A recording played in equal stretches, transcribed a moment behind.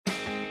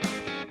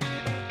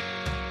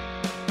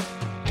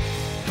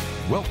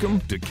Welcome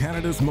to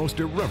Canada's most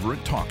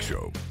irreverent talk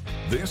show.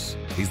 This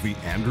is The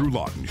Andrew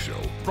Lawton Show,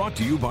 brought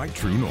to you by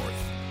True North.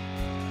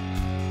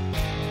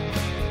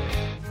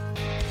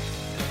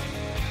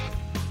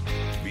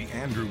 The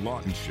Andrew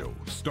Lawton Show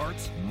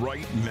starts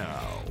right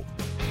now.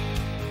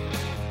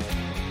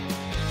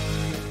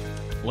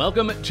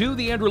 Welcome to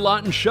the Andrew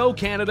Lawton Show,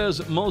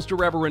 Canada's most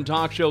irreverent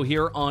talk show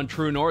here on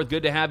True North.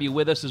 Good to have you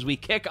with us as we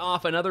kick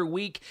off another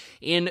week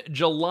in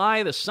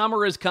July. The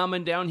summer is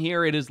coming down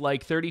here. It is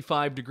like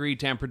 35-degree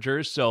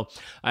temperatures, so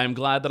I'm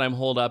glad that I'm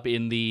holed up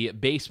in the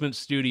basement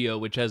studio,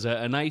 which has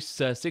a nice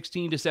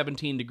 16 to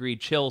 17-degree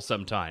chill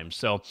sometimes.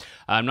 So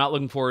I'm not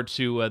looking forward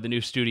to the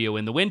new studio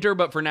in the winter,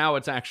 but for now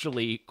it's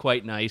actually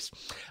quite nice.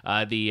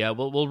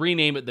 We'll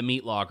rename it the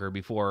Meat Locker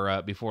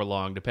before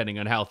long, depending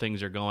on how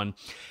things are going.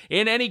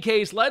 In any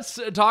case, let's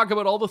talk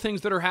about all the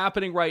things that are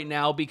happening right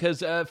now,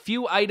 because a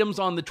few items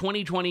on the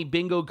 2020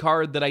 bingo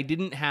card that I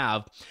didn't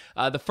have.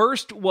 The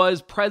first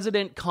was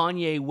President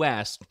Kanye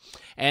West,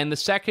 and the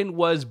second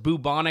was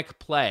bubonic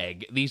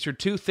plague. These are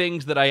two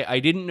things that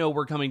I didn't know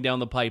were coming down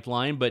the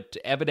pipeline, but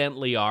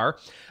evidently are.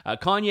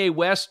 Kanye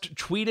West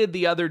tweeted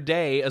the other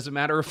day, as a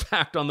matter of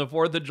fact, on the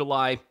 4th of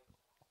July,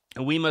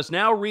 "We must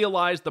now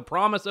realize the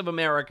promise of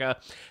America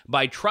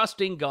by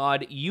trusting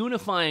God,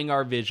 unifying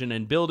our vision,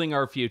 and building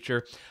our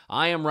future.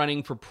 I am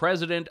running for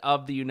President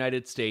of the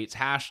United States,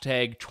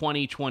 hashtag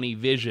 2020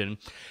 Vision."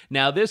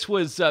 Now, this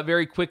was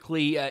very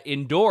quickly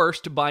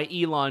endorsed by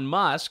Elon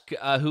Musk,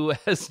 who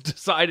has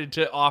decided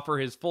to offer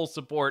his full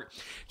support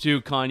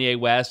to Kanye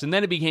West. And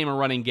then it became a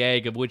running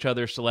gag of which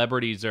other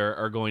celebrities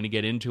are going to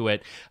get into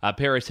it.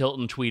 Paris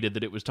Hilton tweeted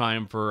that it was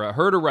time for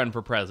her to run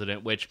for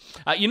president, which,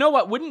 you know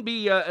what, wouldn't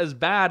be as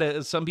bad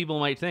as some people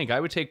might think. I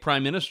would take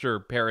Prime Minister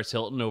Paris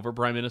Hilton over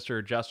Prime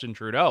Minister Justin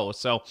Trudeau.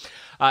 So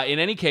in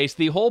any case,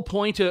 the whole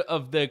point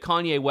of the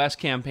Kanye West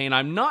campaign,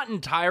 I'm not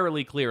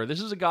entirely clear. This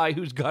is a guy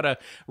who's got a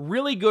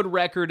really good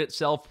record at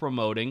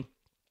self-promoting.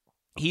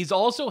 He's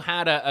also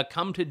had a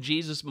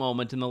come-to-Jesus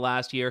moment in the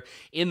last year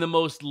in the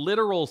most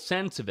literal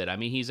sense of it. I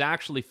mean, he's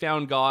actually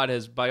found God,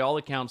 has, by all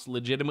accounts,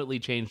 legitimately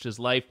changed his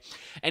life.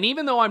 And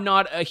even though I'm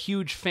not a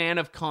huge fan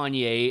of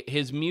Kanye,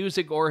 his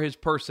music or his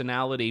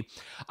personality,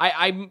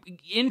 I'm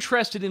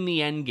interested in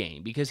the end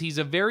game, because he's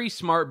a very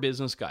smart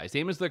business guy.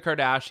 Same as the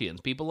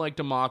Kardashians. People like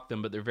to mock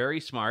them, but they're very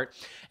smart.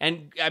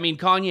 And, I mean,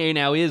 Kanye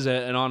now is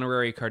an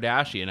honorary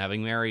Kardashian,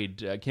 having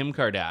married Kim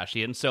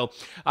Kardashian. So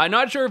I'm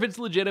not sure if it's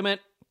legitimate.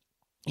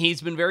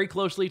 He's been very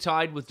closely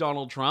tied with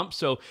Donald Trump,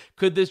 so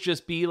could this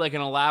just be like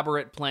an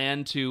elaborate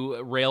plan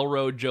to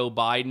railroad Joe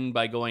Biden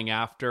by going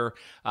after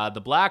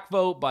the black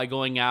vote, by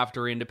going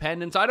after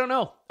independents? I don't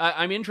know.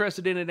 I'm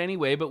interested in it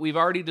anyway, but we've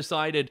already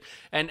decided,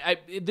 and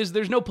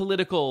there's no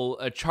political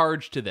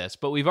charge to this,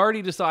 but we've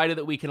already decided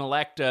that we can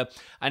elect an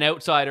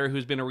outsider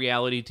who's been a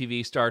reality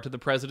TV star to the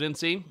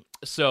presidency.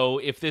 So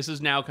if this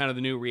is now kind of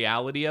the new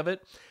reality of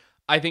it,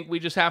 I think we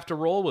just have to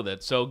roll with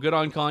it. So good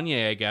on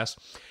Kanye, I guess.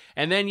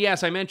 And then,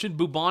 yes, I mentioned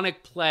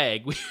bubonic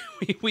plague.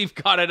 We've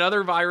got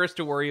another virus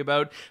to worry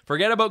about.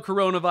 Forget about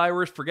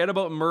coronavirus. Forget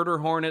about murder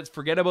hornets.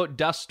 Forget about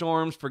dust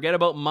storms. Forget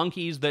about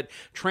monkeys that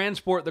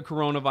transport the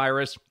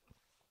coronavirus.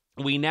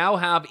 We now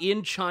have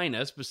in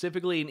China,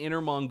 specifically in Inner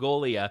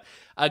Mongolia,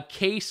 a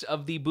case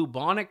of the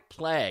bubonic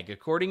plague.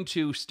 According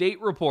to state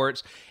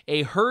reports,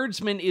 a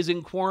herdsman is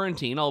in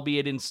quarantine,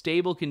 albeit in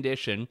stable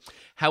condition.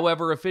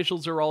 However,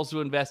 officials are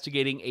also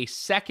investigating a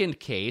second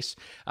case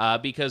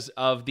because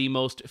of the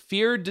most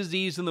feared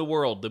disease in the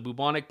world, the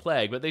bubonic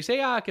plague. But they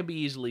say, it can be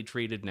easily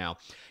treated now.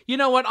 You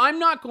know what? I'm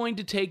not going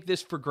to take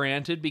this for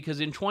granted, because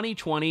in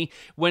 2020,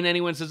 when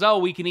anyone says,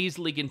 we can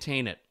easily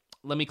contain it,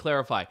 let me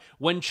clarify.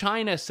 When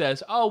China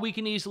says, we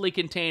can easily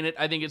contain it,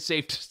 I think it's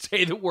safe to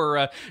say that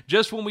we're,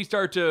 just when we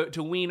start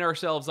to wean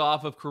ourselves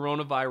off of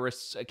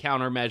coronavirus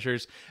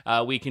countermeasures,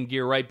 we can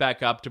gear right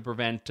back up to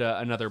prevent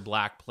another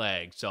black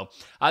plague. So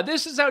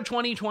this is how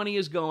 2020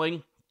 is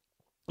going.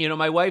 You know,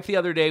 my wife the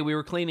other day, we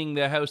were cleaning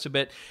the house a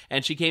bit,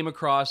 and she came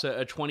across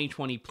a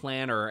 2020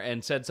 planner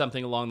and said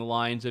something along the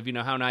lines of,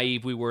 how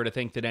naive we were to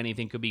think that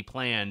anything could be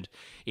planned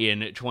in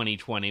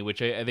 2020,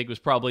 which I think was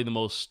probably the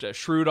most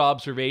shrewd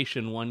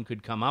observation one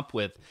could come up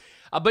with.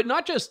 But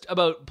not just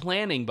about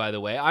planning, by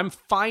the way. I'm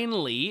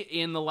finally,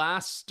 in the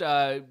last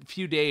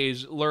few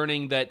days,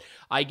 learning that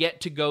I get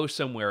to go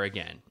somewhere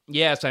again.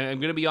 Yes, I'm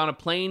going to be on a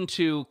plane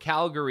to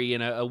Calgary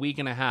in a week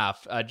and a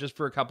half, just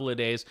for a couple of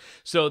days.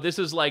 So this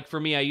is like, for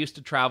me, I used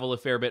to travel a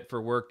fair bit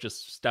for work,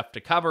 just stuff to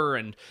cover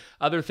and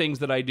other things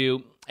that I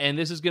do. And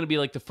this is going to be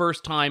like the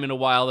first time in a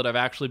while that I've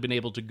actually been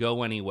able to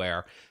go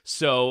anywhere.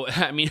 So,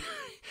 I mean,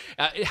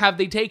 have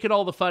they taken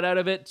all the fun out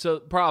of it? So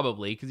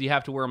probably, because you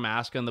have to wear a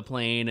mask on the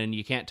plane and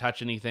you can't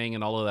touch anything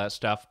and all of that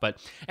stuff.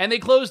 And they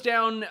closed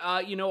down,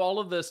 all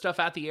of the stuff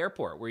at the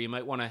airport where you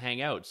might want to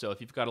hang out. So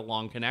if you've got a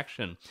long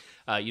connection,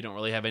 you don't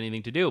really have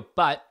anything to do.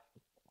 But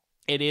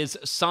it is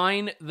a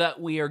sign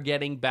that we are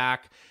getting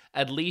back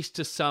at least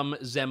to some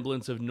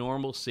semblance of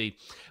normalcy.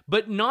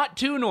 But not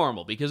too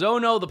normal, because oh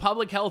no, the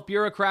public health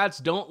bureaucrats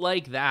don't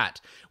like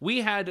that.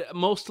 We had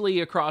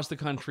mostly across the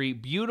country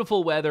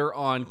beautiful weather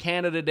on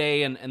Canada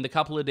Day and the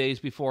couple of days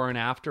before and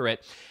after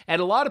it.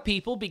 And a lot of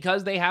people,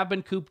 because they have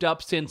been cooped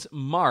up since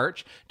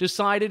March,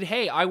 decided,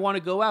 hey, I want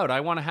to go out,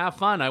 I want to have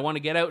fun, I want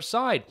to get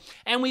outside.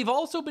 And we've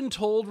also been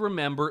told,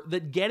 remember,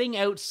 that getting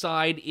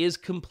outside is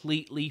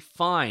completely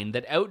fine,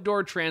 that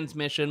outdoor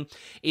transmission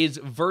is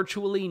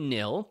virtually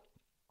nil.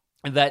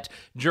 That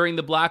during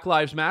the Black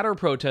Lives Matter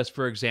protest,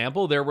 for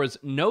example, there was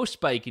no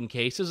spike in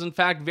cases. In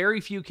fact,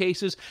 very few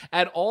cases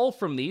at all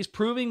from these,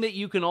 proving that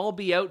you can all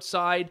be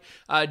outside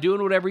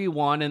doing whatever you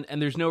want and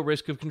there's no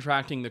risk of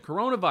contracting the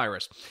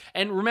coronavirus.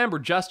 And remember,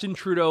 Justin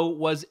Trudeau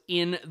was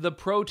in the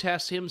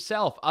protests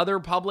himself.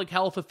 Other public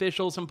health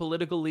officials and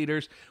political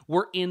leaders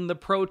were in the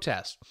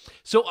protest.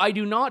 So I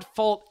do not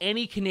fault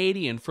any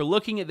Canadian for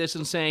looking at this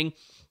and saying,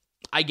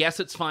 I guess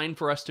it's fine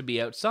for us to be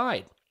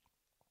outside.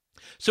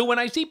 So when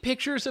I see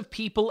pictures of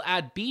people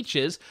at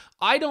beaches,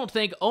 I don't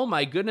think, oh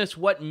my goodness,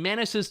 what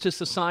menaces to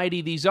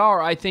society these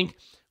are. I think,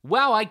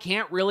 wow, I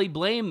can't really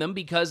blame them,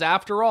 because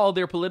after all,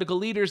 their political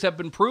leaders have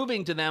been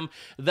proving to them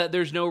that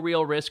there's no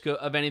real risk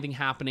of anything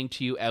happening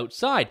to you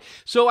outside.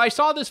 So I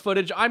saw this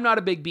footage. I'm not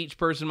a big beach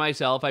person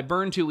myself. I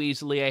burn too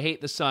easily. I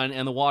hate the sun,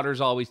 and the water's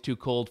always too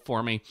cold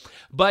for me.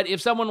 But if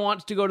someone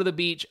wants to go to the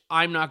beach,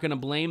 I'm not going to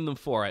blame them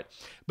for it.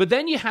 But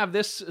then you have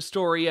this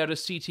story out of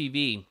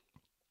CTV,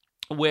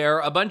 where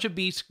a bunch of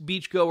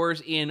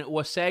beachgoers in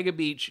Wasaga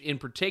Beach in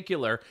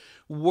particular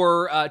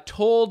were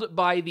told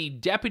by the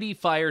deputy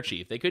fire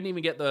chief, they couldn't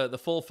even get the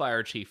full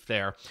fire chief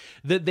there,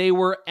 that they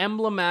were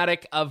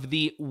emblematic of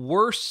the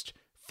worst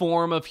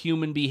form of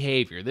human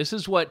behavior. This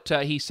is what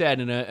he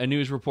said in a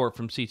news report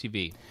from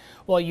CTV.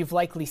 Well, you've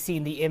likely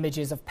seen the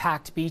images of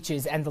packed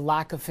beaches and the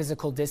lack of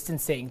physical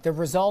distancing. The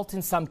result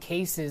in some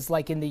cases,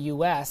 like in the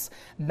U.S.,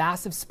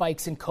 massive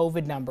spikes in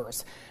COVID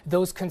numbers.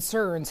 Those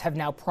concerns have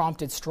now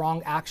prompted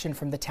strong action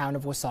from the town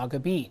of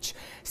Wasaga Beach.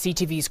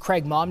 CTV's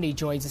Craig Momney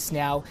joins us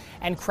now.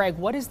 And Craig,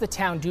 what is the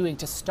town doing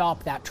to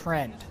stop that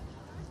trend?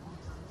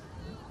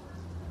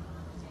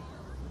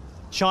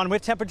 Sean,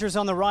 with temperatures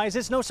on the rise,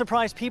 it's no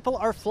surprise people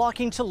are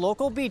flocking to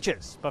local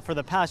beaches. But for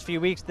the past few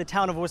weeks, the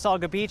town of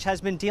Wasaga Beach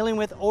has been dealing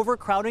with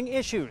overcrowding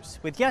issues,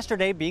 with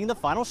yesterday being the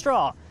final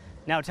straw.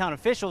 Now town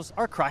officials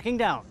are cracking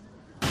down.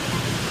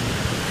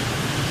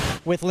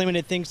 With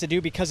limited things to do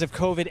because of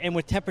COVID and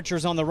with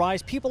temperatures on the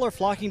rise, people are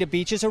flocking to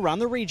beaches around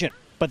the region.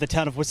 But the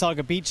town of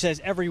Wasaga Beach says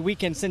every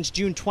weekend since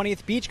June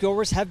 20th,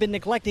 beachgoers have been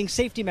neglecting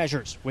safety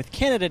measures, with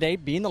Canada Day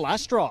being the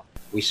last straw.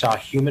 We saw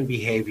human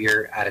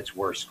behavior at its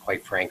worst,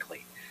 quite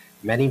frankly.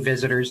 Many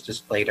visitors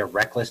displayed a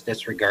reckless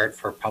disregard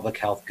for public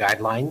health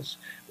guidelines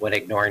when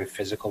ignoring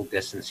physical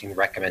distancing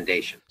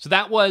recommendations. So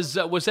that was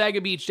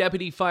Wasaga Beach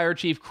Deputy Fire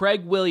Chief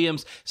Craig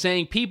Williams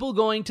saying people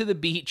going to the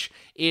beach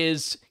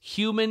is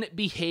human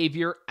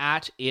behavior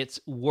at its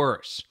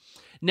worst.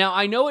 Now,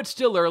 I know it's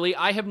still early.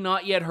 I have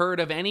not yet heard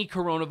of any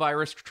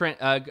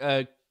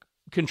coronavirus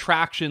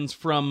contractions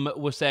from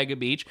Wasaga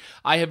Beach.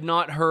 I have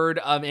not heard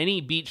of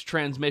any beach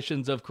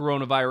transmissions of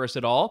coronavirus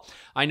at all.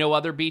 I know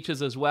other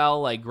beaches as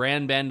well, like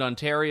Grand Bend,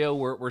 Ontario,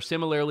 were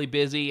similarly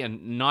busy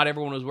and not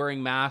everyone was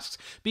wearing masks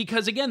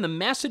because, again, the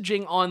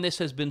messaging on this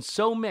has been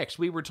so mixed.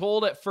 We were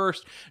told at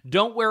first,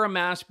 don't wear a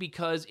mask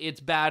because it's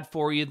bad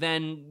for you,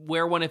 then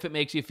wear one if it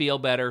makes you feel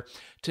better,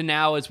 to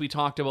now, as we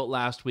talked about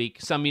last week,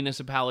 some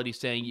municipalities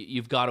saying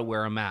you've got to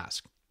wear a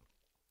mask.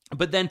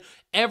 But then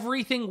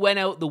everything went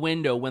out the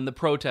window when the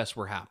protests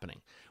were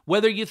happening.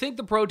 Whether you think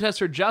the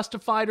protests are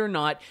justified or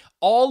not,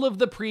 all of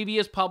the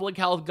previous public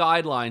health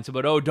guidelines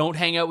about, don't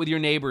hang out with your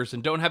neighbors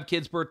and don't have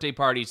kids' birthday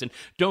parties and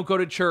don't go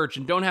to church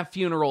and don't have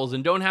funerals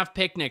and don't have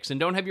picnics and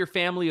don't have your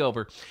family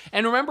over.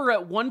 And remember,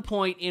 at one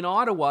point in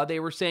Ottawa, they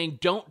were saying,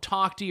 don't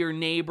talk to your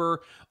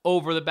neighbor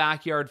over the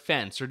backyard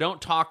fence or don't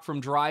talk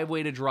from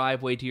driveway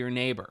to your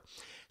neighbor.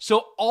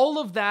 So all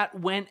of that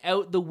went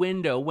out the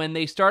window when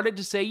they started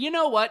to say, you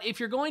know what, if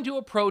you're going to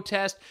a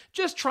protest,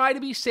 just try to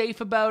be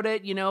safe about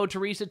it. You know,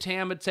 Theresa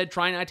Tam had said,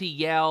 try not to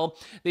yell.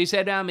 They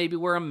said, maybe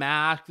wear a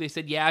mask. They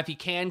said, if you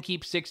can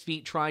keep 6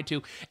 feet, try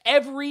to.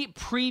 Every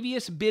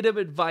previous bit of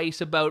advice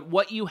about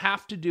what you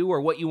have to do or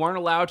what you aren't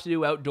allowed to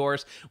do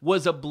outdoors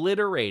was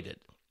obliterated.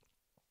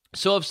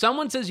 So if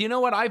someone says, you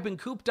know what, I've been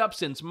cooped up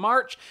since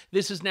March,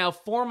 this is now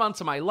 4 months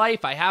of my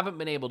life, I haven't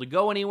been able to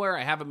go anywhere,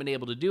 I haven't been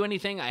able to do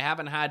anything, I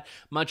haven't had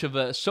much of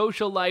a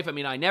social life, I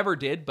mean, I never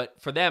did, but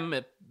for them,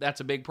 that's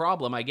a big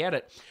problem, I get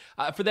it.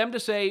 For them to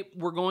say,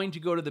 we're going to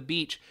go to the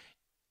beach,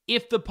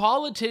 if the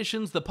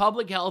politicians, the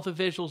public health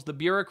officials, the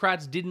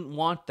bureaucrats didn't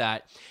want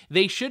that,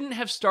 they shouldn't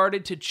have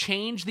started to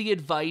change the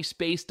advice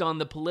based on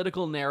the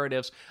political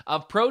narratives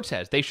of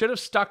protest. They should have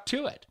stuck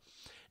to it.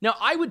 Now,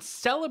 I would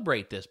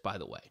celebrate this, by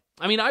the way.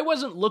 I mean, I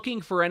wasn't looking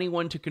for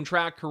anyone to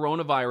contract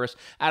coronavirus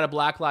at a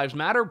Black Lives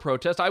Matter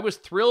protest. I was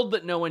thrilled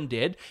that no one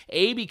did.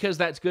 A, because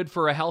that's good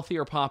for a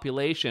healthier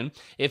population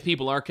if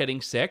people aren't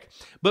getting sick.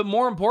 But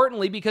more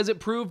importantly, because it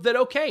proved that,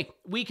 okay,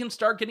 we can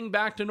start getting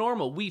back to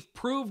normal. We've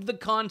proved the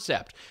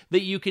concept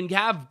that you can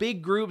have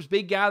big groups,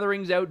 big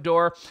gatherings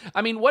outdoor.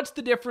 I mean, what's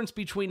the difference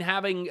between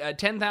having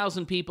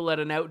 10,000 people at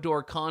an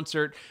outdoor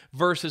concert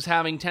versus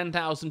having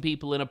 10,000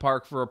 people in a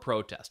park for a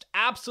protest?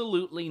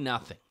 Absolutely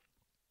nothing.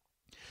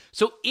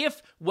 So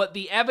if what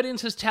the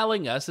evidence is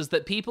telling us is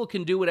that people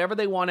can do whatever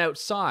they want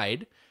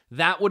outside,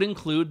 that would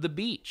include the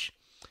beach.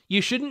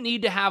 You shouldn't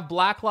need to have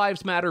Black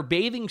Lives Matter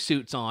bathing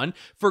suits on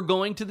for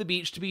going to the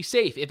beach to be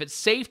safe. If it's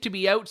safe to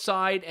be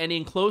outside and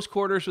in close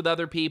quarters with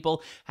other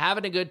people,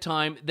 having a good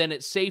time, then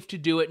it's safe to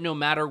do it no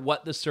matter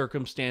what the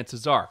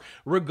circumstances are,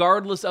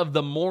 regardless of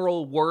the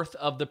moral worth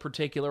of the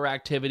particular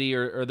activity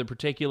or the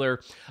particular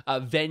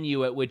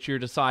venue at which you're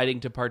deciding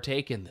to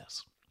partake in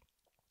this.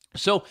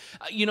 So,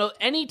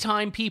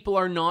 anytime people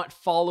are not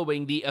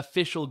following the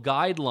official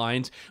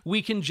guidelines,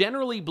 we can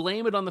generally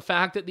blame it on the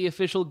fact that the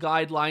official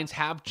guidelines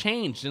have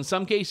changed. In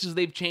some cases,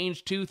 they've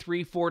changed 2,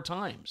 3, 4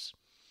 times.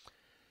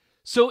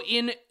 So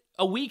in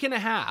a week and a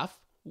half,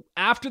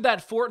 after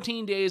that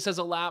 14 days has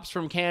elapsed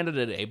from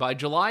Canada Day, by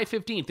July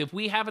 15th, if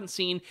we haven't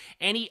seen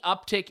any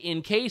uptick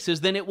in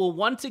cases, then it will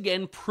once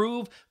again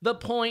prove the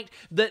point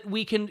that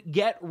we can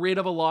get rid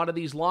of a lot of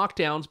these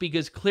lockdowns,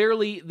 because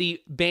clearly the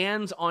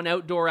bans on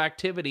outdoor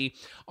activity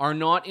are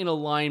not in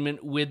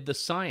alignment with the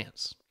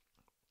science.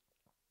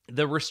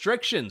 The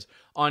restrictions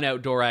on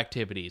outdoor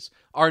activities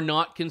are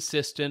not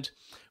consistent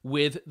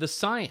with the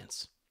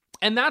science.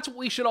 And that's what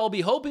we should all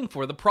be hoping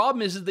for. The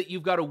problem is that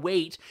you've got to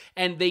wait,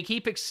 and they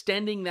keep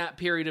extending that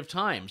period of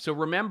time. So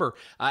remember,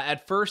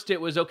 at first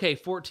it was,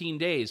 14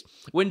 days.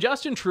 When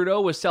Justin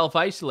Trudeau was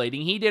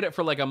self-isolating, he did it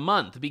for like a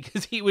month,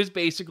 because he was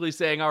basically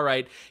saying, all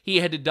right, he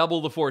had to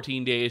double the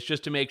 14 days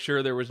just to make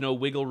sure there was no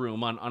wiggle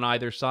room on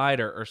either side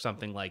or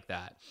something like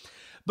that.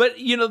 But,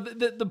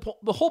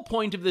 the whole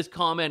point of this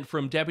comment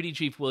from Deputy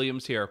Chief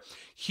Williams here,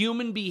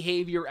 human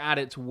behavior at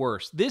its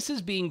worst. This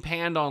is being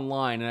panned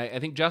online, and I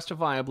think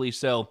justifiably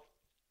so,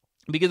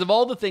 because of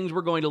all the things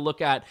we're going to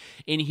look at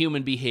in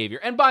human behavior.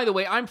 And by the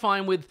way, I'm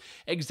fine with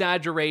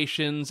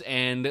exaggerations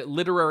and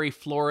literary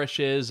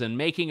flourishes and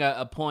making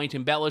a point,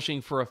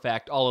 embellishing for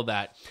effect, all of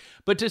that.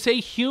 But to say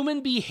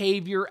human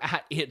behavior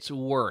at its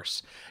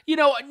worst,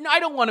 I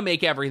don't want to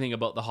make everything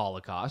about the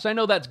Holocaust. I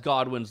know that's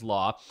Godwin's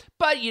law,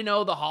 but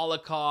the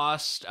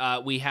Holocaust,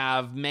 we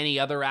have many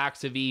other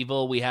acts of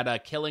evil. We had a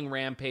killing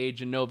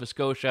rampage in Nova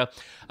Scotia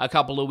a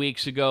couple of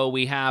weeks ago.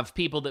 We have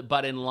people that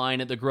butt in line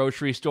at the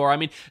grocery store. I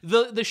mean,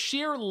 the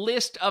sheer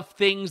list of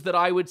things that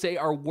I would say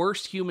are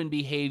worse human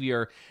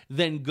behavior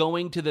than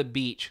going to the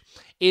beach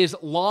is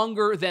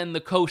longer than the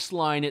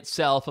coastline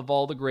itself of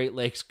all the Great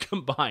Lakes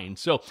combined.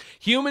 So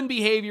human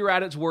behavior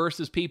at its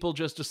worst is people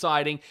just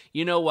deciding,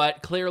 you know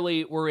what,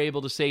 clearly we're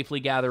able to safely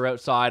gather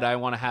outside. I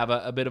want to have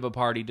a bit of a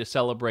party to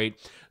celebrate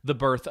the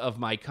birth of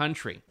my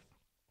country.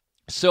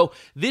 So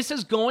this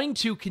is going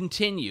to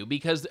continue,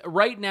 because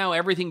right now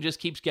everything just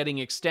keeps getting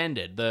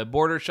extended. The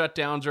border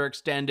shutdowns are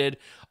extended.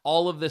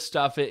 All of this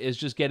stuff is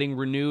just getting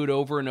renewed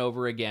over and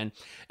over again.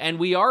 And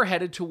we are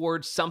headed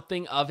towards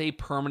something of a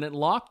permanent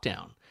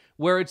lockdown,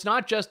 where it's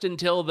not just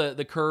until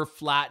the curve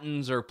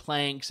flattens or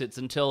planks, it's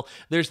until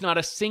there's not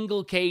a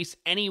single case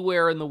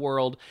anywhere in the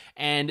world,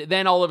 and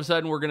then all of a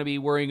sudden we're going to be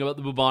worrying about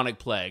the bubonic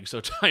plague,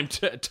 so time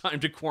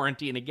to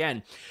quarantine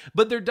again.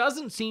 But there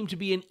doesn't seem to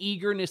be an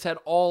eagerness at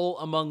all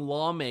among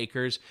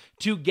lawmakers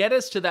to get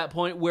us to that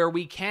point where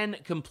we can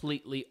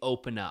completely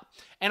open up.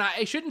 And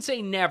I shouldn't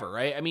say never,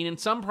 right? I mean, in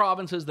some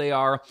provinces they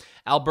are.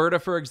 Alberta,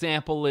 for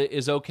example,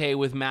 is okay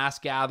with mass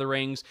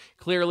gatherings.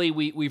 Clearly,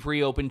 we've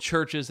reopened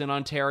churches in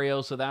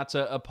Ontario, so that's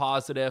a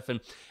positive,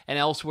 and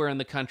elsewhere in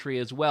the country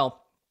as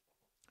well.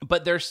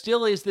 But there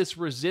still is this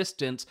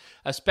resistance,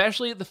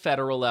 especially at the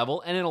federal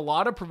level and in a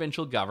lot of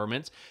provincial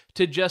governments,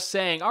 to just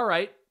saying, all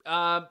right,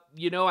 I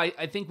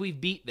think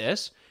we've beat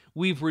this.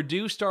 We've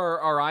reduced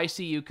our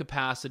ICU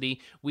capacity.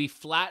 We've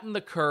flattened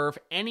the curve.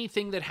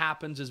 Anything that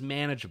happens is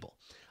manageable.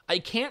 I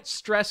can't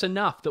stress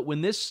enough that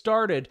when this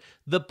started,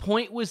 the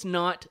point was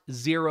not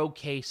 0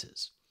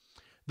 cases.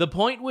 The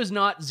point was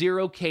not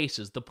 0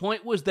 cases. The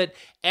point was that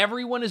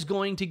everyone is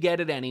going to get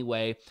it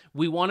anyway.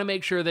 We want to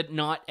make sure that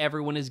not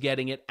everyone is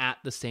getting it at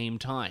the same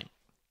time.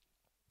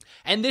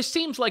 And this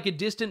seems like a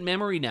distant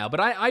memory now, but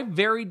I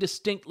very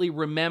distinctly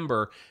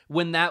remember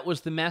when that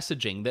was the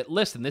messaging, that,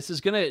 listen, this is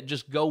going to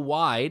just go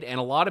wide, and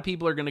a lot of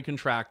people are going to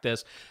contract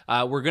this.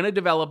 We're going to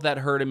develop that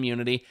herd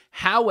immunity.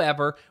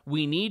 However,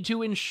 we need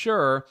to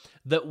ensure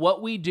that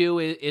what we do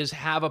is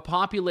have a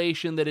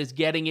population that is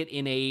getting it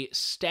in a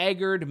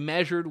staggered,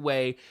 measured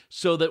way,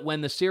 so that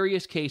when the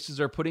serious cases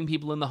are putting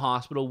people in the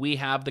hospital, we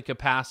have the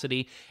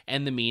capacity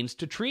and the means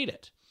to treat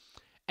it.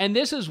 And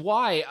this is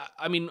why,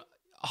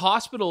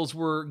 hospitals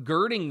were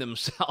girding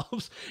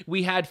themselves.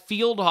 We had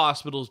field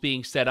hospitals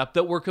being set up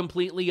that were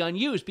completely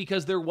unused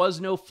because there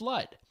was no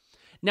flood.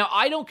 Now,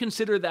 I don't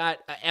consider that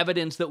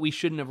evidence that we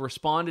shouldn't have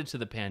responded to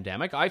the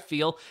pandemic. I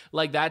feel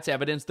like that's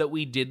evidence that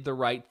we did the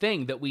right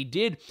thing, that we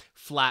did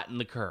flatten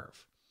the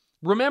curve.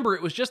 Remember,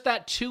 it was just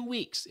that 2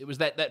 weeks. It was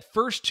that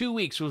first 2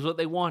 weeks was what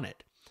they wanted.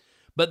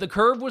 But the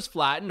curve was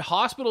flattened.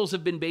 Hospitals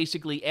have been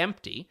basically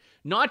empty,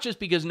 not just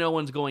because no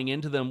one's going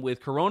into them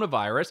with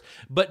coronavirus,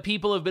 but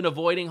people have been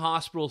avoiding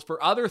hospitals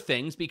for other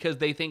things because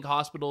they think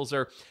hospitals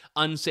are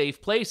unsafe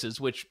places,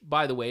 which,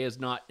 by the way, is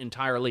not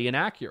entirely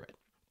inaccurate.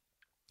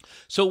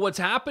 So what's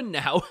happened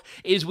now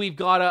is we've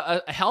got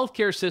a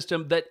healthcare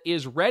system that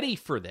is ready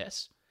for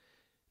this.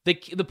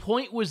 The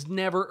point was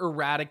never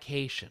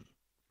eradication.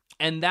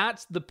 And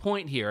that's the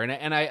point here.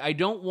 And I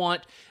don't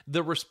want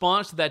the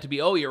response to that to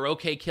be, oh, you're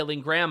okay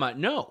killing grandma.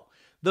 No.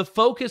 The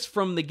focus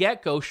from the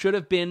get-go should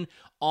have been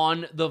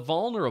on the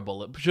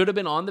vulnerable. It should have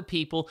been on the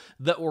people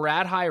that were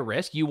at high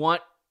risk. You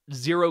want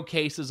 0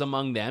 cases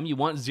among them. You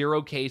want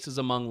 0 cases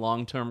among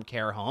long-term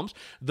care homes.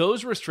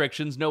 Those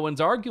restrictions no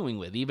one's arguing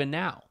with, even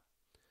now.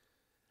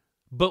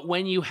 But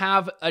when you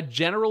have a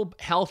general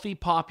healthy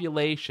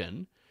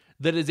population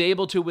that is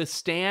able to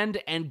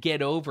withstand and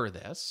get over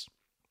this,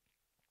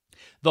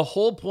 the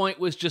whole point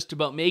was just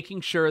about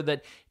making sure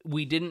that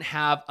we didn't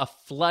have a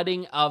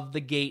flooding of the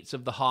gates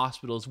of the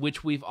hospitals,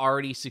 which we've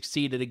already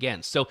succeeded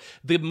against. So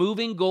the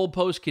moving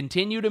goalposts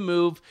continue to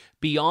move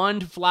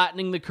beyond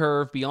flattening the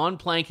curve, beyond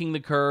planking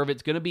the curve.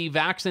 It's going to be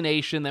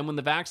vaccination. Then when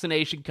the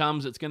vaccination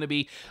comes, it's going to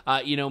be,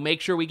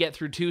 make sure we get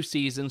through 2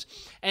 seasons.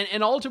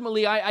 And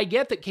ultimately, I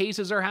get that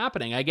cases are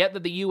happening. I get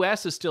that the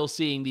U.S. is still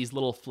seeing these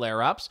little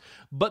flare-ups.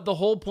 But the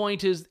whole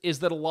point is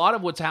that a lot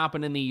of what's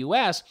happened in the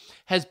U.S.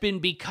 has been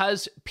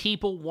because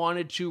people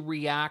wanted to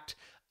react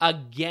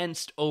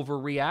against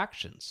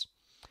overreactions.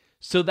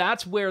 So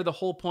that's where the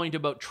whole point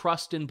about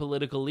trust in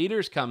political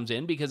leaders comes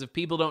in, because if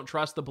people don't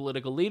trust the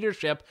political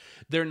leadership,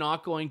 they're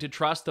not going to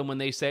trust them when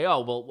they say,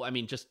 oh, well, I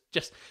mean,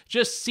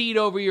 just cede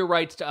over your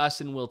rights to us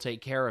and we'll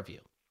take care of you.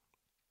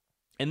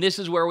 And this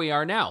is where we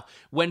are now.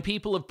 When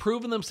people have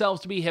proven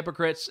themselves to be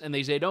hypocrites and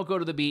they say, don't go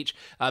to the beach,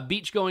 a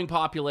beach-going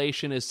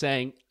population is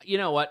saying, you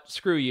know what,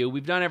 screw you.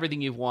 We've done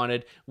everything you've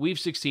wanted. We've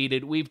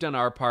succeeded. We've done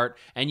our part.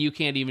 And you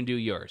can't even do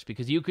yours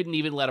because you couldn't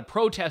even let a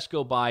protest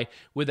go by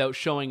without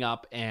showing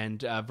up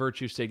and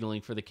virtue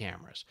signaling for the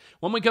cameras.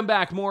 When we come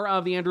back, more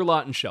of The Andrew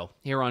Lawton Show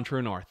here on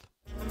True North.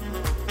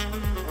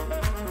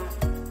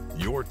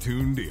 You're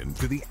tuned in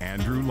to The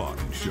Andrew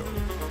Lawton Show.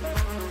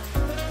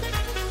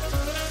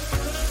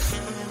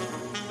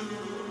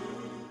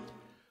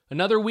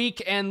 Another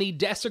week and the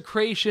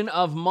desecration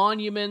of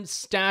monuments,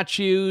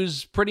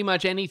 statues, pretty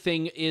much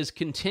anything is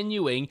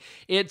continuing.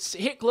 It's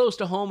hit close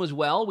to home as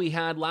well. We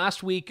had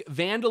last week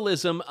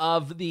vandalism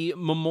of the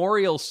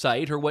memorial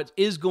site, or what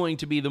is going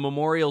to be the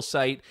memorial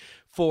site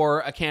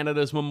for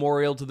Canada's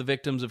memorial to the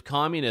victims of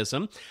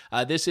communism.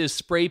 This is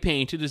spray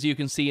painted, as you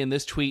can see in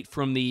this tweet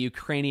from the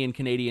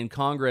Ukrainian-Canadian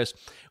Congress,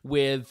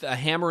 with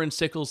hammer and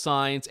sickle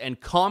signs,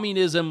 and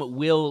communism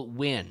will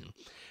win.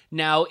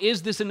 Now,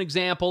 is this an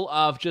example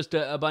of just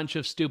a bunch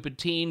of stupid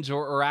teens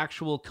or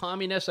actual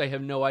communists? I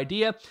have no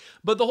idea.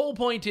 But the whole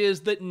point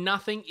is that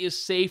nothing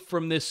is safe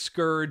from this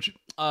scourge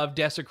of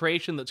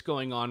desecration that's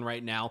going on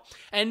right now.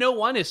 And no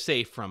one is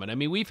safe from it. I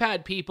mean, we've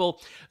had people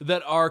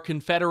that are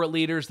Confederate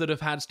leaders that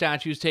have had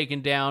statues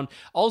taken down.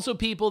 Also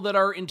people that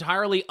are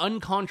entirely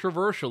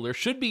uncontroversial or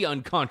should be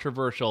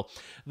uncontroversial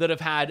that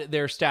have had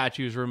their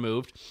statues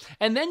removed.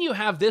 And then you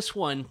have this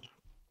one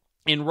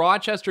in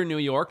Rochester, New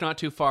York, not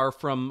too far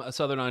from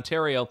Southern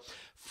Ontario.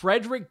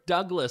 Frederick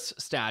Douglass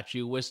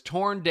statue was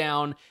torn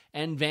down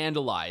and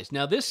vandalized.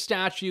 Now, this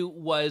statue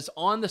was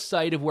on the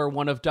site of where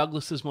one of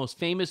Douglass's most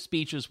famous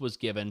speeches was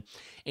given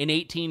in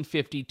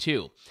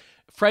 1852.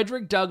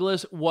 Frederick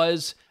Douglass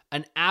was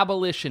an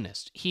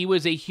abolitionist. He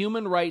was a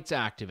human rights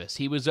activist.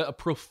 He was a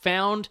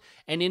profound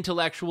and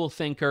intellectual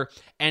thinker,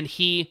 and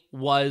he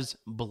was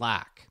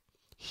black.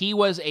 He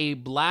was a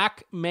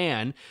black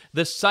man.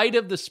 The site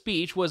of the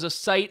speech was a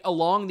site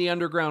along the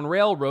Underground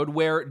Railroad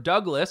where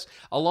Douglass,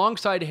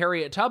 alongside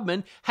Harriet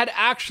Tubman, had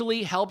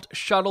actually helped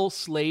shuttle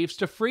slaves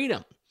to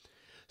freedom.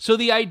 So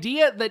the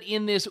idea that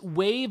in this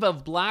wave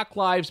of Black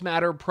Lives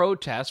Matter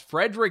protests,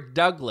 Frederick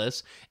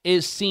Douglass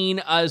is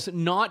seen as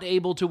not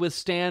able to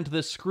withstand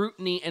the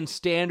scrutiny and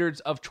standards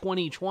of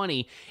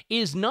 2020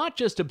 is not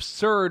just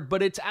absurd,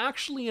 but it's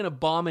actually an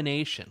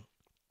abomination.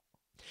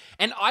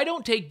 And I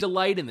don't take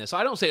delight in this.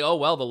 I don't say, oh,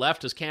 well, the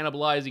left is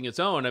cannibalizing its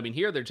own. I mean,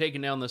 here they're taking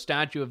down the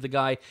statue of the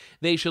guy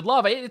they should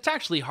love. It's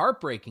actually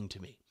heartbreaking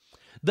to me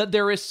that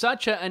there is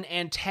such an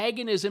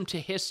antagonism to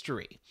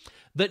history,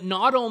 that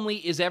not only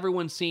is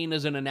everyone seen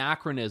as an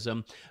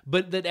anachronism,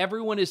 but that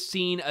everyone is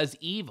seen as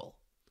evil.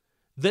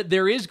 That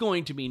there is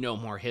going to be no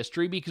more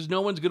history because no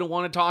one's going to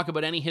want to talk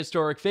about any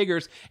historic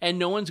figures and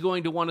no one's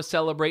going to want to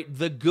celebrate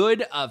the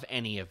good of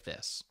any of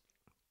this.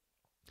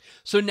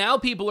 So now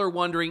people are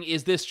wondering,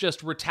 is this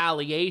just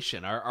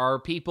retaliation? Are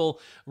people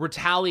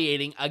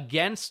retaliating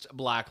against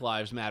Black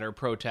Lives Matter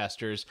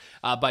protesters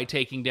by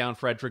taking down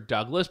Frederick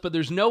Douglass? But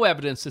there's no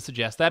evidence to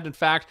suggest that. In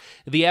fact,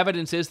 the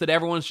evidence is that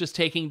everyone's just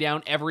taking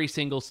down every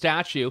single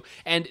statue,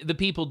 and the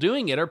people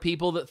doing it are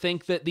people that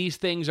think that these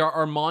things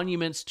are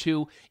monuments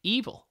to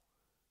evil.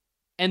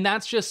 And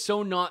that's just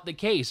so not the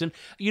case. And,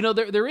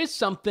 there is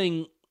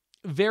something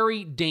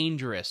very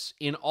dangerous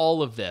in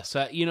all of this.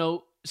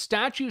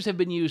 Statues have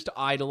been used to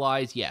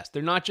idolize, yes.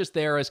 They're not just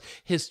there as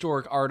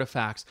historic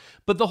artifacts.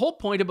 But the whole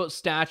point about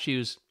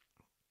statues,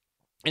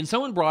 and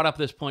someone brought up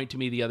this point to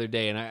me the other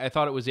day, and I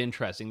thought it was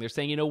interesting. They're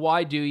saying,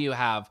 why do you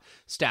have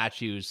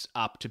statues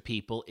up to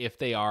people if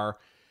they are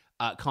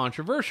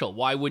controversial?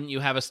 Why wouldn't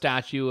you have a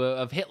statue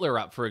of Hitler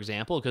up, for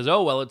example? Because,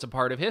 it's a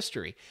part of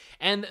history.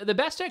 And the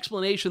best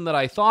explanation that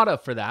I thought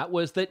of for that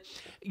was that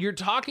you're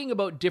talking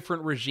about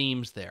different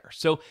regimes there.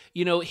 So,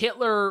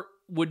 Hitler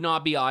would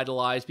not be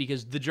idolized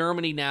because the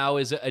Germany now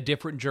is a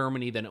different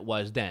Germany than it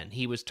was then.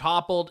 He was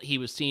toppled. He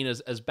was seen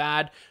as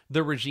bad.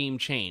 The regime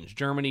changed.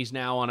 Germany's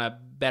now on a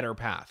better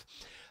path.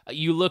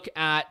 You look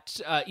at,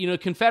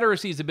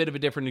 Confederacy is a bit of a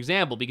different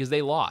example because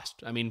they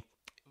lost. I mean,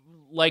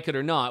 like it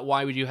or not,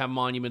 why would you have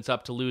monuments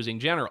up to losing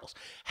generals?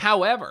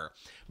 However,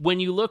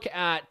 when you look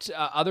at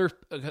other,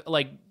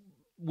 like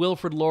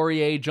Wilfrid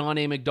Laurier, John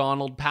A.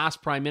 Macdonald,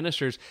 past prime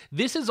ministers,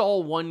 this is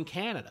all one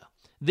Canada.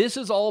 This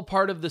is all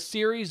part of the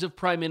series of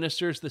prime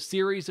ministers, the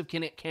series of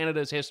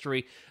Canada's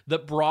history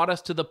that brought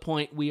us to the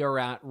point we are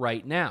at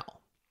right now.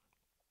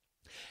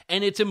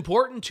 And it's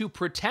important to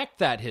protect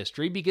that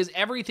history because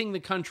everything the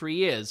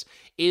country is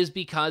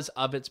because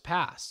of its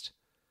past.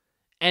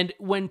 And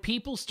when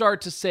people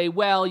start to say,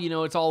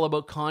 it's all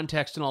about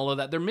context and all of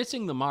that, they're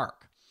missing the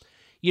mark.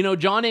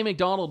 John A.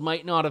 Macdonald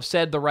might not have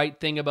said the right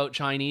thing about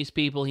Chinese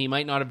people. He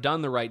might not have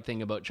done the right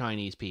thing about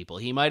Chinese people.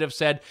 He might have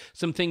said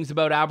some things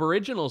about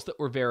Aboriginals that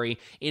were very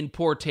in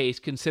poor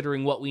taste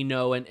considering what we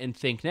know and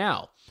think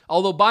now.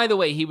 Although, by the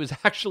way, he was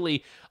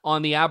actually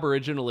on the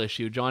Aboriginal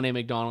issue. John A.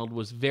 Macdonald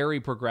was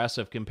very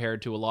progressive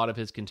compared to a lot of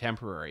his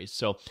contemporaries.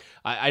 So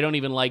I don't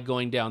even like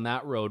going down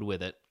that road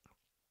with it.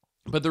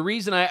 But the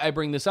reason I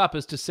bring this up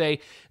is to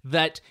say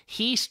that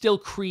he still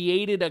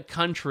created a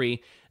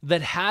country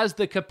that has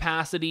the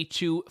capacity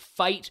to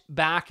fight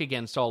back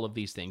against all of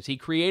these things. He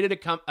created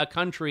a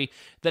country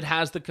that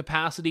has the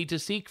capacity to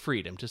seek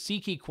freedom, to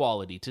seek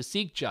equality, to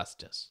seek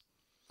justice.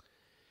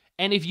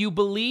 And if you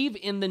believe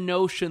in the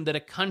notion that a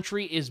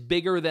country is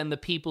bigger than the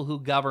people who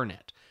govern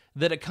it,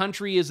 that a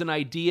country is an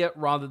idea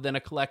rather than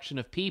a collection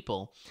of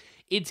people,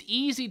 it's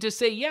easy to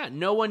say,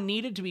 no one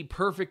needed to be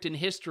perfect in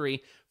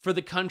history for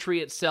the country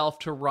itself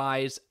to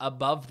rise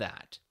above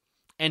that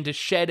and to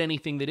shed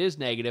anything that is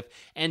negative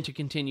and to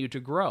continue to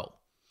grow.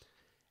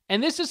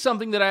 And this is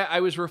something that I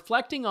was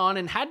reflecting on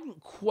and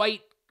hadn't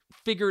quite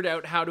figured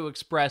out how to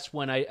express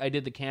when I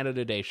did the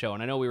Canada Day show.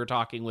 And I know we were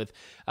talking with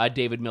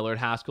David Millard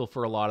Haskell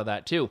for a lot of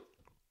that too.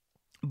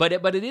 But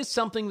it is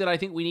something that I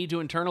think we need to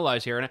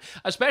internalize here, and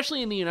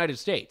especially in the United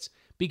States.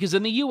 Because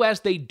in the U.S.,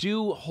 they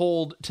do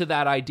hold to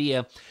that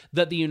idea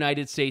that the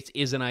United States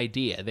is an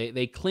idea.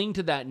 They cling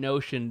to that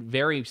notion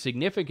very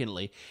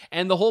significantly.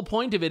 And the whole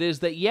point of it is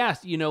that,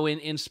 yes,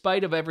 in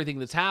spite of everything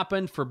that's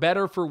happened, for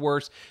better or for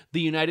worse, the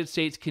United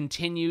States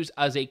continues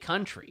as a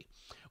country.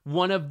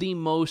 One of the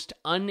most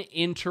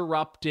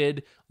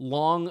uninterrupted,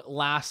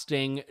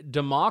 long-lasting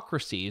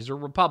democracies, or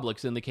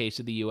republics in the case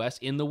of the U.S.,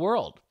 in the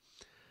world.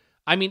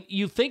 I mean,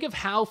 you think of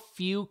how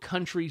few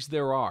countries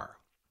there are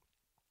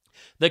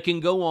that can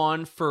go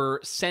on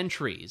for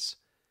centuries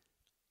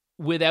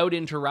without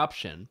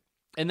interruption.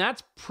 And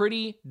that's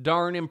pretty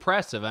darn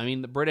impressive. I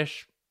mean, the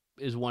British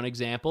is one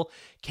example.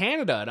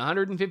 Canada at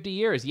 150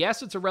 years.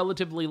 Yes, it's a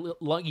relatively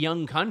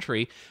young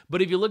country,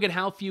 but if you look at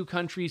how few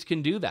countries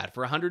can do that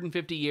for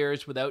 150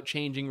 years without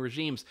changing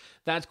regimes,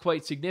 that's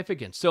quite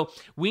significant. So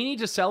we need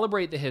to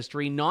celebrate the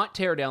history, not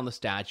tear down the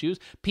statues.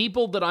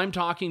 People that I'm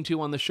talking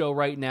to on the show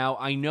right now,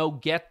 I know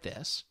get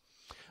this.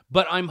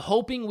 But I'm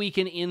hoping we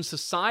can, in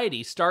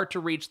society, start to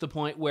reach the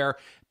point where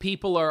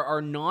people are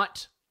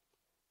not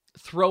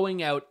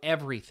throwing out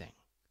everything.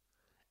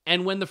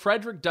 And when the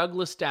Frederick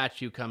Douglass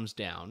statue comes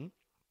down,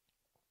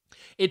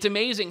 it's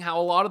amazing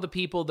how a lot of the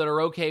people that are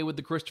okay with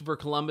the Christopher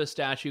Columbus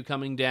statue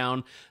coming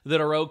down,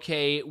 that are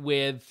okay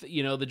with,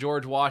 the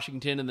George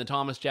Washington and the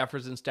Thomas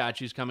Jefferson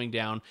statues coming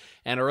down,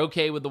 and are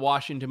okay with the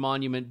Washington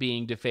Monument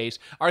being defaced,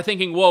 are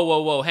thinking,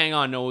 whoa, hang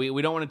on, no,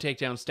 we don't want to take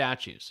down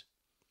statues.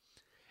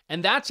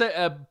 And that's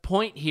a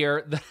point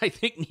here that I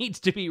think needs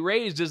to be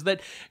raised, is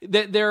that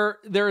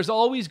there's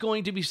always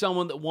going to be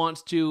someone that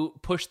wants to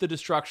push the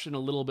destruction a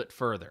little bit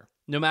further,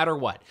 no matter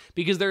what.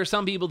 Because there are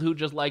some people who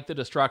just like the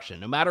destruction,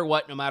 no matter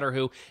what, no matter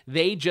who.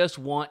 They just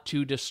want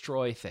to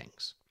destroy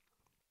things.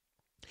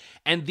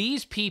 And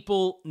these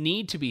people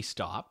need to be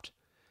stopped,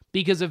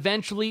 because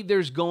eventually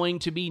there's going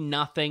to be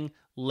nothing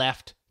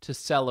left to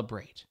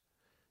celebrate.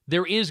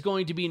 There is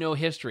going to be no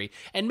history.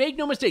 And make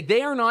no mistake,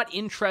 they are not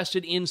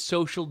interested in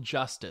social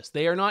justice.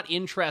 They are not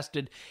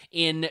interested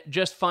in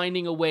just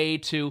finding a way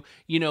to,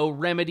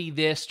 remedy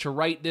this, to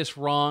right this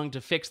wrong,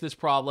 to fix this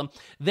problem.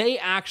 They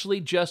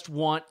actually just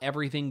want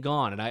everything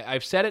gone. And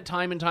I've said it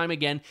time and time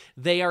again,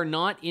 they are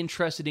not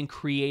interested in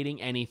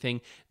creating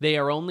anything. They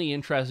are only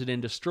interested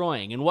in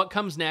destroying. And what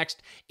comes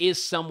next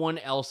is someone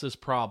else's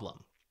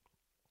problem.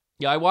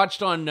 Yeah, I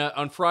watched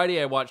on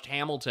Friday, I watched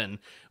Hamilton,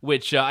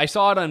 which I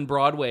saw it on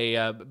Broadway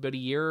about a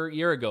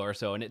year ago or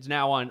so, and it's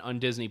now on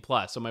Disney+.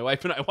 So my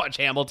wife and I watch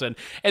Hamilton,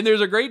 and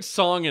there's a great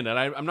song in it.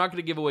 I'm not going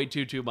to give away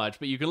too much,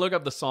 but you can look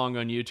up the song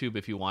on YouTube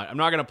if you want. I'm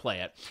not going to play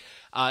it.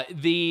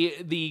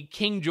 The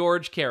King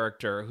George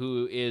character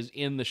who is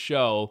in the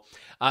show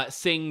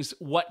sings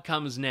What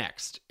Comes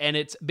Next. And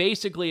it's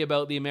basically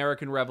about the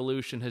American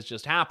Revolution has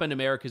just happened.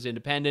 America's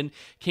independent.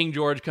 King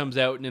George comes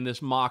out and in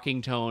this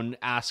mocking tone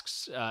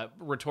asks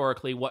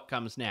rhetorically what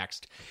comes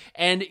next.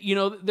 And,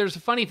 there's a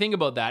funny thing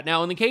about that.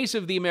 Now, in the case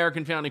of the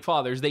American Founding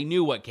Fathers, they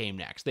knew what came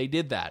next. They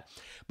did that.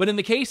 But in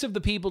the case of the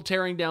people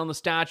tearing down the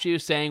statue,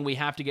 saying we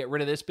have to get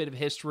rid of this bit of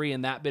history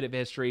and that bit of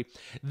history,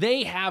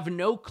 they have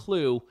no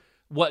clue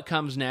what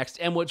comes next.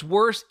 And what's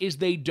worse is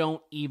they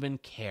don't even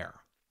care.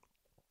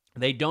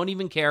 They don't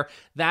even care.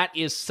 That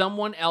is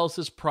someone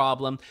else's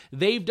problem.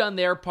 They've done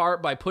their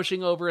part by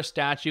pushing over a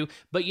statue,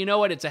 but you know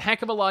what? It's a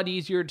heck of a lot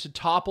easier to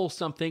topple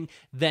something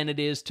than it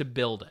is to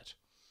build it.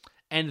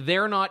 And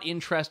they're not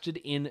interested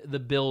in the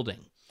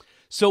building.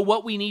 So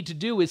what we need to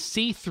do is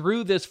see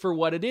through this for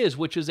what it is,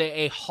 which is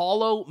a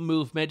hollow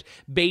movement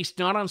based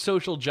not on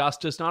social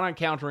justice, not on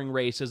countering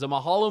racism, a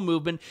hollow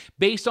movement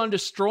based on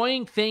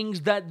destroying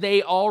things that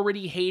they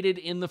already hated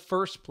in the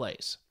first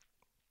place.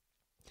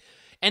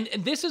 And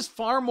this is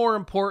far more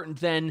important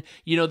than,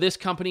 this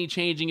company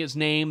changing its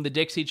name, the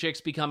Dixie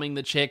Chicks becoming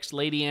the Chicks,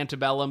 Lady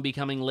Antebellum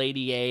becoming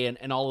Lady A,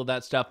 and all of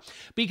that stuff.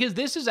 Because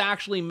this is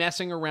actually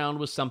messing around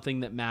with something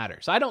that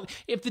matters.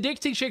 If the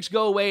Dixie Chicks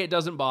go away, it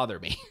doesn't bother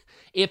me.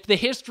 If the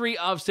history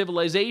of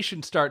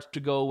civilization starts to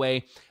go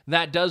away,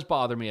 that does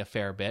bother me a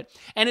fair bit.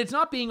 And it's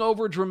not being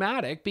over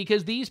dramatic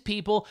because these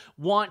people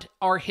want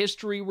our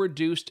history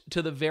reduced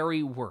to the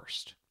very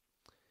worst.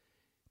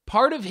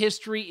 Part of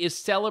history is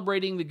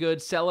celebrating the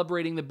good,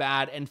 celebrating the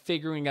bad, and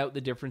figuring out the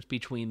difference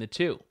between the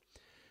two.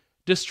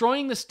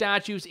 Destroying the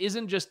statues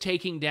isn't just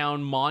taking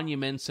down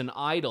monuments and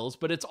idols,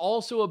 but it's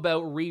also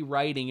about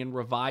rewriting and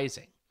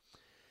revising.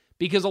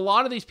 Because a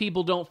lot of these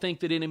people don't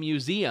think that in a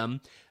museum,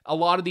 a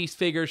lot of these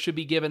figures should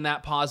be given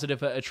that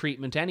positive a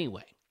treatment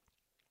anyway.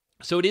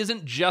 So it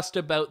isn't just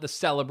about the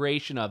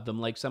celebration of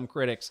them, like some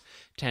critics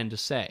tend to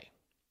say.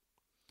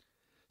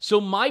 So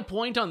my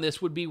point on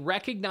this would be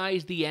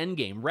recognize the end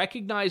game,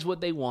 recognize what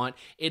they want.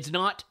 It's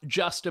not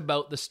just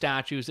about the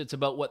statues, it's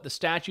about what the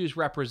statues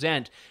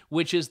represent,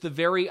 which is the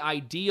very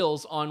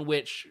ideals on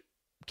which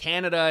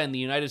Canada and the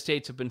United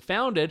States have been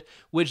founded,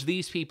 which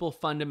these people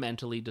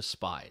fundamentally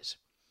despise.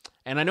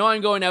 And I know I'm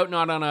going out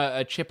not on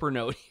a chipper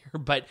note here,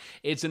 but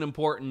it's an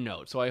important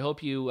note. So I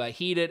hope you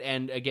heed it.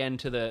 And again,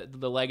 to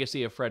the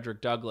legacy of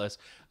Frederick Douglass,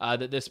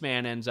 that this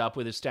man ends up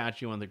with his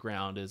statue on the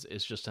ground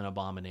is just an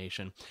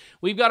abomination.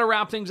 We've got to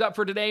wrap things up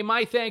for today.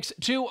 My thanks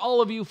to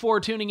all of you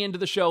for tuning into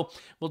the show.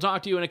 We'll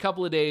talk to you in a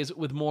couple of days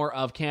with more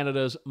of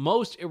Canada's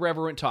most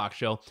irreverent talk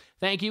show.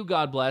 Thank you,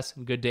 God bless,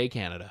 and good day,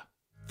 Canada.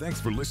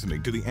 Thanks for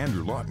listening to The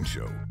Andrew Lawton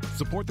Show.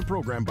 Support the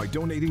program by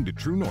donating to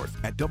True North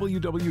at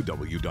www.tnc.news.